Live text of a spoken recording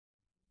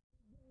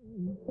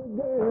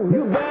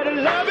You better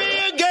love me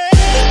again.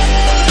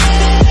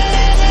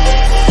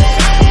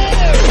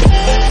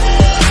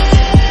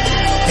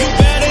 You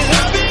better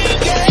love me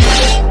again.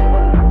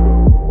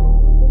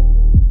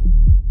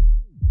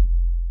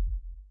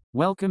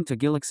 Welcome to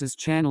Gilix's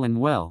channel, and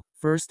well,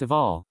 first of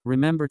all,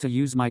 remember to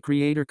use my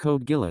creator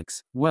code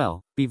Gilix.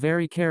 Well, be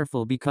very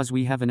careful because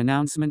we have an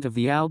announcement of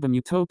the album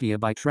Utopia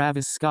by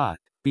Travis Scott.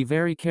 Be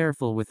very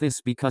careful with this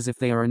because if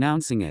they are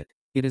announcing it,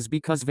 it is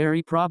because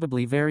very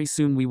probably very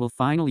soon we will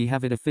finally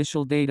have an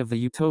official date of the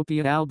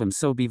Utopia album,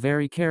 so be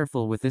very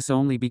careful with this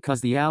only because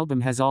the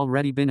album has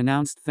already been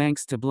announced.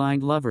 Thanks to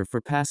Blind Lover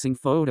for passing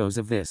photos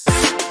of this.